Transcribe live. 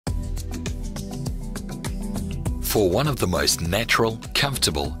For one of the most natural,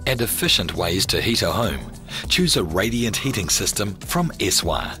 comfortable and efficient ways to heat a home, choose a radiant heating system from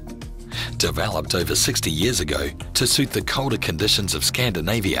Eswa. Developed over 60 years ago to suit the colder conditions of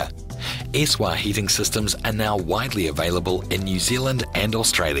Scandinavia, Eswa heating systems are now widely available in New Zealand and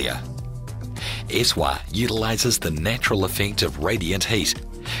Australia. Eswa utilises the natural effect of radiant heat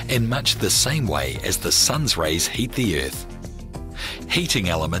in much the same way as the sun's rays heat the earth. Heating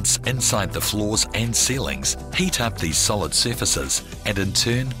elements inside the floors and ceilings heat up these solid surfaces and in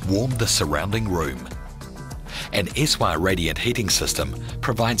turn warm the surrounding room. An Eswa radiant heating system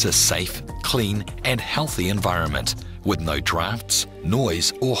provides a safe, clean and healthy environment with no drafts,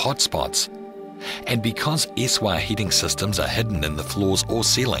 noise or hotspots. And because Eswa heating systems are hidden in the floors or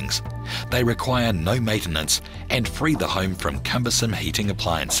ceilings, they require no maintenance and free the home from cumbersome heating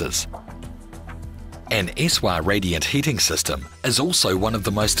appliances. An Eswa radiant heating system is also one of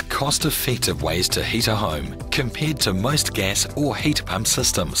the most cost-effective ways to heat a home compared to most gas or heat pump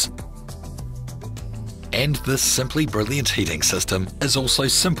systems. And this simply brilliant heating system is also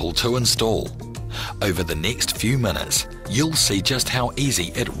simple to install. Over the next few minutes, you'll see just how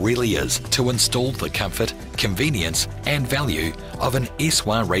easy it really is to install the comfort, convenience and value of an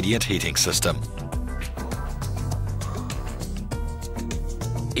Eswa radiant heating system.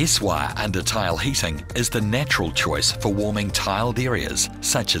 Eswa Undertile heating is the natural choice for warming tiled areas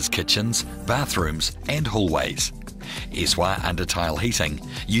such as kitchens, bathrooms and hallways. Eswa Undertile heating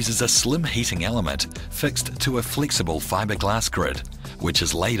uses a slim heating element fixed to a flexible fibreglass grid, which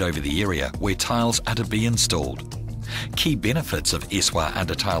is laid over the area where tiles are to be installed. Key benefits of Eswa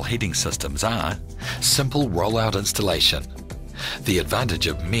Undertile heating systems are simple rollout installation, the advantage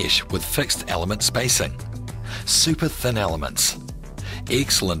of mesh with fixed element spacing, super thin elements,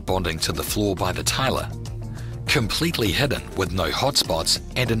 excellent bonding to the floor by the tiler, completely hidden with no hotspots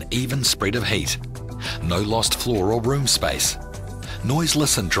and an even spread of heat, no lost floor or room space,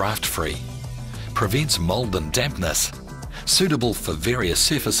 noiseless and draft-free, prevents mould and dampness, suitable for various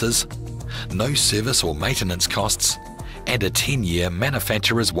surfaces, no service or maintenance costs, and a 10-year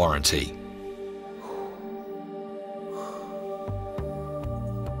manufacturer's warranty.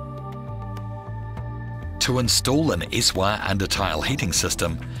 To install an Eswa Undertile heating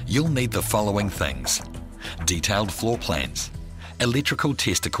system, you'll need the following things: detailed floor plans, electrical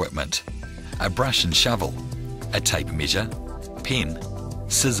test equipment, a brush and shovel, a tape measure, pen,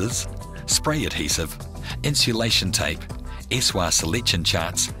 scissors, spray adhesive, insulation tape, Eswa selection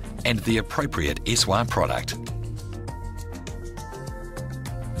charts, and the appropriate Eswa product.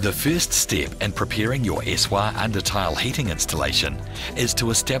 The first step in preparing your Eswa Undertile heating installation is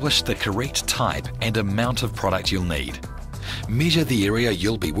to establish the correct type and amount of product you'll need. Measure the area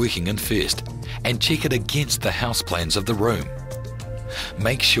you'll be working in first and check it against the house plans of the room.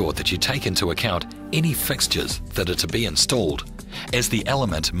 Make sure that you take into account any fixtures that are to be installed, as the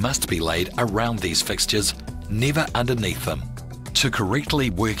element must be laid around these fixtures, never underneath them. To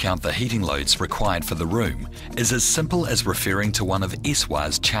correctly work out the heating loads required for the room is as simple as referring to one of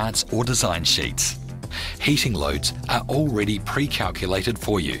Eswa's charts or design sheets. Heating loads are already pre-calculated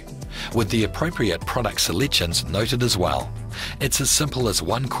for you, with the appropriate product selections noted as well. It's as simple as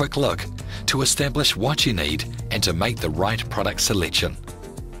one quick look to establish what you need and to make the right product selection.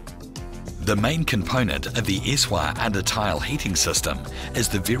 The main component of the Eswa Undertile heating system is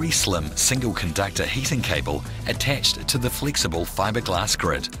the very slim single conductor heating cable attached to the flexible fibreglass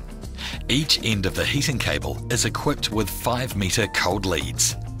grid. Each end of the heating cable is equipped with 5-metre cold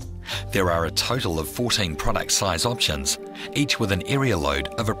leads. There are a total of 14 product size options, each with an area load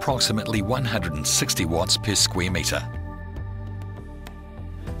of approximately 160 watts per square metre.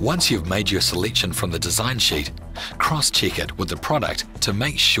 Once you've made your selection from the design sheet, cross-check it with the product to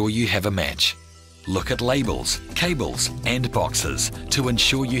make sure you have a match. Look at labels, cables and boxes to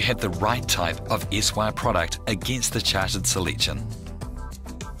ensure you have the right type of Eswa product against the charted selection.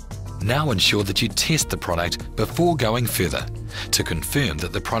 Now ensure that you test the product before going further to confirm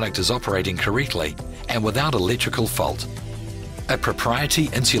that the product is operating correctly and without electrical fault. A proprietary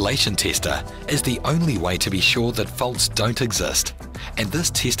insulation tester is the only way to be sure that faults don't exist, and this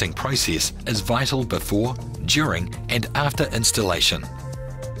testing process is vital before, during and after installation.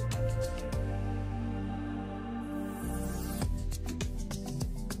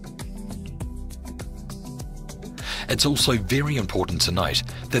 It's also very important to note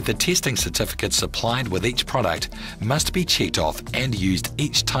that the testing certificates supplied with each product must be checked off and used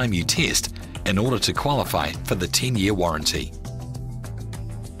each time you test in order to qualify for the 10-year warranty.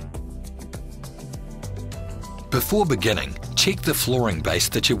 Before beginning, check the flooring base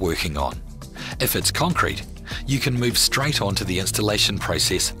that you're working on. If it's concrete, you can move straight on to the installation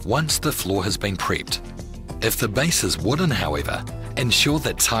process once the floor has been prepped. If the base is wooden, however, ensure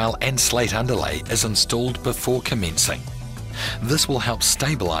that tile and slate underlay is installed before commencing. This will help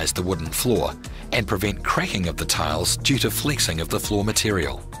stabilise the wooden floor and prevent cracking of the tiles due to flexing of the floor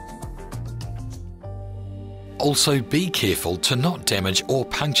material. Also, be careful to not damage or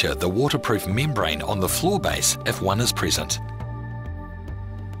puncture the waterproof membrane on the floor base if one is present.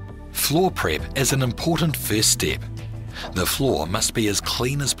 Floor prep is an important first step. The floor must be as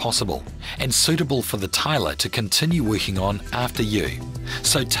clean as possible and suitable for the tiler to continue working on after you,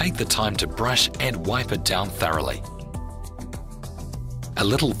 so take the time to brush and wipe it down thoroughly. A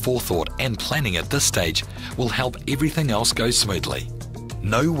little forethought and planning at this stage will help everything else go smoothly.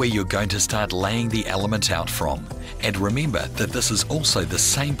 Know where you're going to start laying the element out from, and remember that this is also the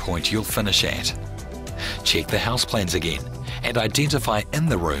same point you'll finish at. Check the house plans again and identify in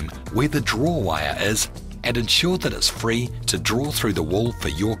the room where the draw wire is, and ensure that it's free to draw through the wall for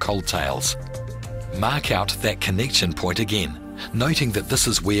your cold tails. Mark out that connection point again, noting that this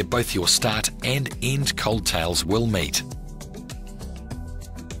is where both your start and end cold tails will meet.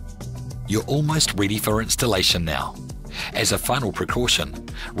 You're almost ready for installation now. As a final precaution,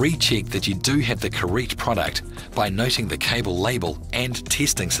 recheck that you do have the correct product by noting the cable label and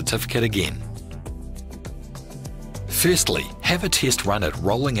testing certificate again. Firstly, have a test run at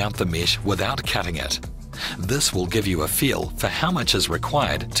rolling out the mesh without cutting it. This will give you a feel for how much is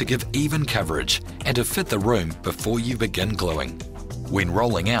required to give even coverage and to fit the room before you begin gluing. When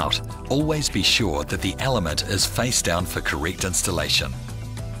rolling out, always be sure that the element is face down for correct installation.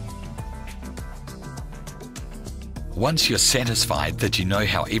 Once you're satisfied that you know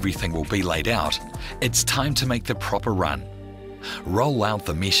how everything will be laid out, it's time to make the proper run. Roll out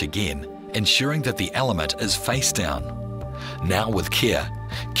the mesh again, ensuring that the element is face down. Now with care,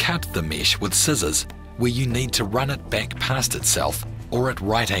 cut the mesh with scissors where you need to run it back past itself or at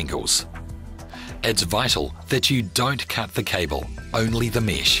right angles. It's vital that you don't cut the cable, only the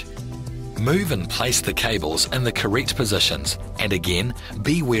mesh. Move and place the cables in the correct positions, and again,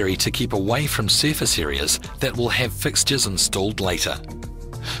 be wary to keep away from surface areas that will have fixtures installed later.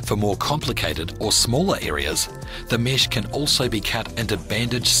 For more complicated or smaller areas, the mesh can also be cut into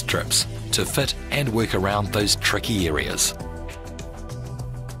bandage strips to fit and work around those tricky areas.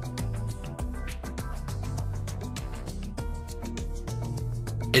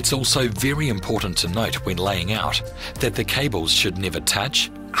 It's also very important to note when laying out that the cables should never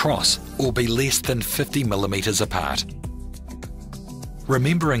touch, cross, or be less than 50 mm apart.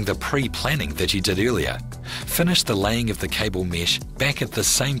 Remembering the pre-planning that you did earlier, finish the laying of the cable mesh back at the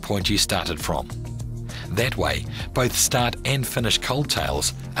same point you started from. That way, both start and finish cold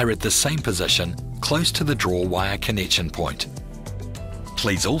tails are at the same position close to the draw wire connection point.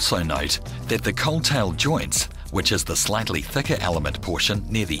 Please also note that the cold tail joints, which is the slightly thicker element portion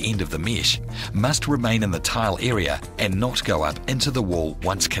near the end of the mesh, must remain in the tile area and not go up into the wall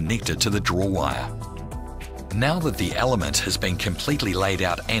once connected to the draw wire. Now that the element has been completely laid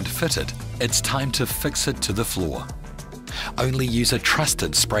out and fitted, it's time to fix it to the floor. Only use a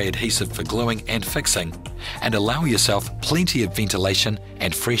trusted spray adhesive for gluing and fixing, and allow yourself plenty of ventilation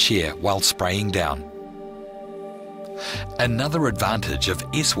and fresh air while spraying down. Another advantage of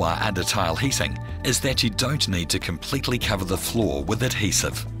Eswa Undertile heating is that you don't need to completely cover the floor with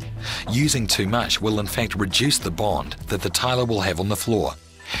adhesive. Using too much will in fact reduce the bond that the tiler will have on the floor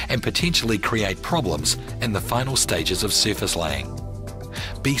and potentially create problems in the final stages of surface laying.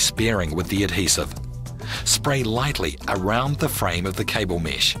 Be sparing with the adhesive. Spray lightly around the frame of the cable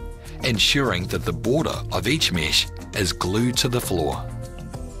mesh, ensuring that the border of each mesh is glued to the floor.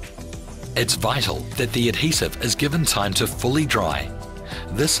 It's vital that the adhesive is given time to fully dry.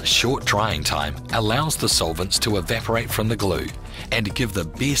 This short drying time allows the solvents to evaporate from the glue and give the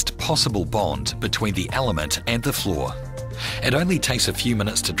best possible bond between the element and the floor. It only takes a few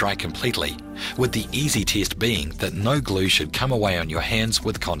minutes to dry completely, with the easy test being that no glue should come away on your hands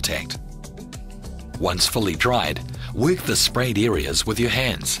with contact. Once fully dried, work the sprayed areas with your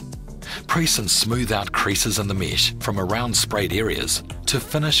hands. Press and smooth out creases in the mesh from around sprayed areas to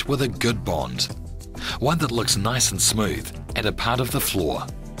finish with a good bond, one that looks nice and smooth and a part of the floor.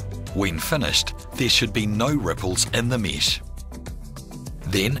 When finished, there should be no ripples in the mesh.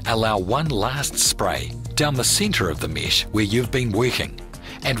 Then allow one last spray down the centre of the mesh where you've been working,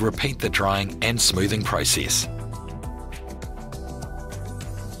 and repeat the drying and smoothing process.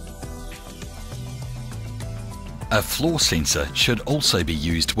 A floor sensor should also be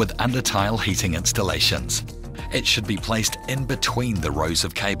used with Undertile heating installations. It should be placed in between the rows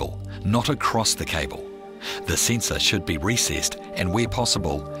of cable, not across the cable. The sensor should be recessed and, where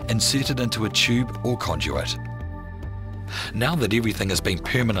possible, inserted into a tube or conduit. Now that everything has been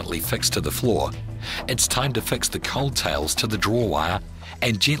permanently fixed to the floor, it's time to fix the cold tails to the draw wire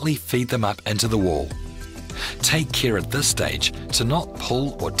and gently feed them up into the wall. Take care at this stage to not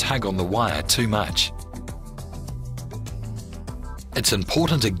pull or tug on the wire too much. It's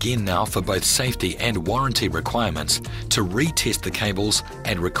important again now for both safety and warranty requirements to retest the cables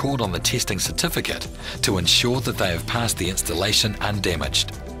and record on the testing certificate to ensure that they have passed the installation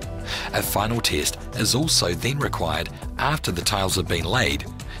undamaged. A final test is also then required after the tiles have been laid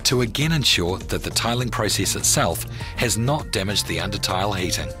to again ensure that the tiling process itself has not damaged the undertile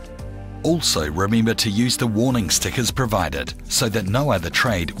heating. Also remember to use the warning stickers provided so that no other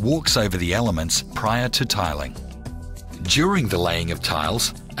trade walks over the elements prior to tiling. During the laying of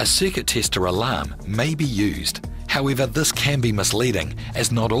tiles, a circuit tester alarm may be used. However, this can be misleading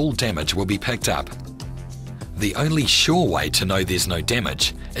as not all damage will be picked up. The only sure way to know there's no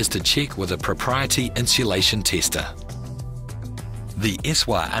damage is to check with a proprietary insulation tester. The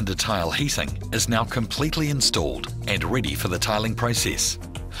Eswa undertile heating is now completely installed and ready for the tiling process.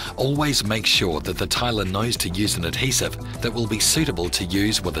 Always make sure that the tiler knows to use an adhesive that will be suitable to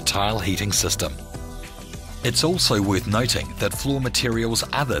use with a tile heating system. It's also worth noting that floor materials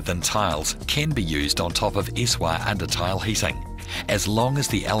other than tiles can be used on top of Eswa undertile heating, as long as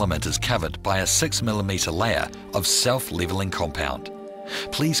the element is covered by a 6mm layer of self-leveling compound.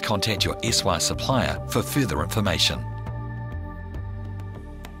 Please contact your Eswa supplier for further information.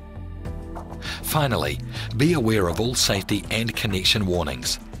 Finally, be aware of all safety and connection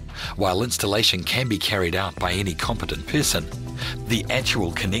warnings. While installation can be carried out by any competent person, the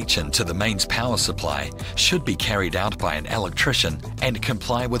actual connection to the mains power supply should be carried out by an electrician and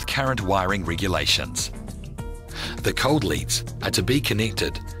comply with current wiring regulations. The cold leads are to be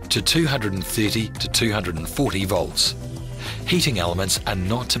connected to 230 to 240 volts. Heating elements are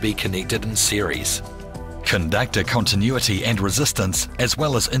not to be connected in series. Conductor continuity and resistance, as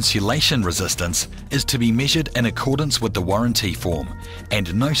well as insulation resistance, is to be measured in accordance with the warranty form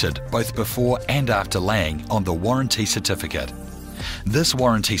and noted both before and after laying on the warranty certificate. This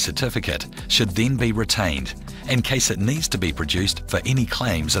warranty certificate should then be retained in case it needs to be produced for any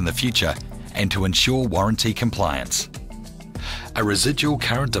claims in the future and to ensure warranty compliance. A residual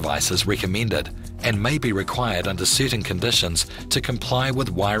current device is recommended and may be required under certain conditions to comply with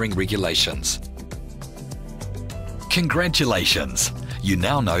wiring regulations. Congratulations! You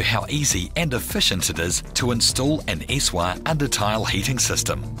now know how easy and efficient it is to install an Eswa undertile heating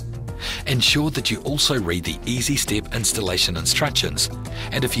system. Ensure that you also read the easy step installation instructions,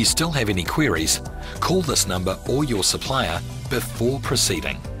 and if you still have any queries, call this number or your supplier before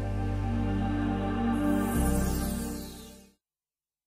proceeding.